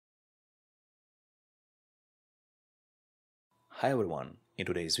Hi everyone, in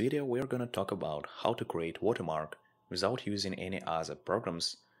today's video we are going to talk about how to create watermark without using any other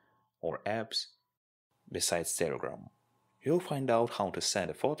programs or apps besides Telegram. You'll find out how to send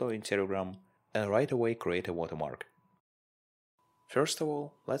a photo in Telegram and right away create a watermark. First of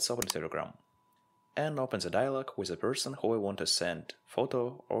all, let's open Telegram and open the dialog with the person who we want to send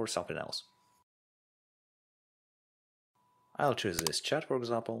photo or something else. I'll choose this chat for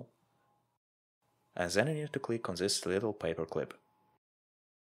example, and then you need to click on this little paper clip.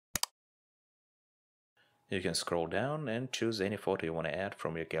 You can scroll down and choose any photo you want to add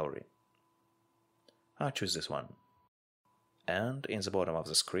from your gallery. I'll choose this one. And in the bottom of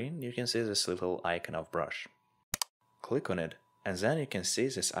the screen you can see this little icon of brush. Click on it and then you can see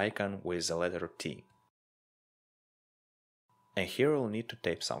this icon with the letter T. And here you'll need to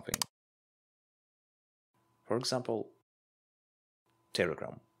type something. For example,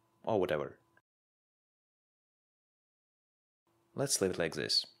 Telegram or whatever. Let's leave it like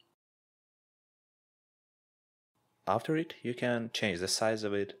this. After it, you can change the size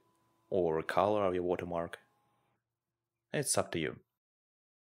of it or color of your watermark. It's up to you.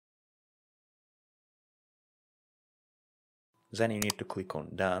 Then you need to click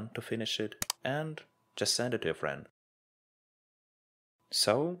on Done to finish it and just send it to a friend.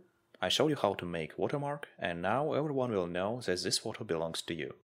 So, I showed you how to make watermark and now everyone will know that this photo belongs to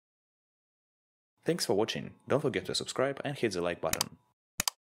you. Thanks for watching, don't forget to subscribe and hit the like button.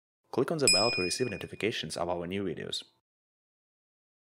 Click on the bell to receive notifications of our new videos.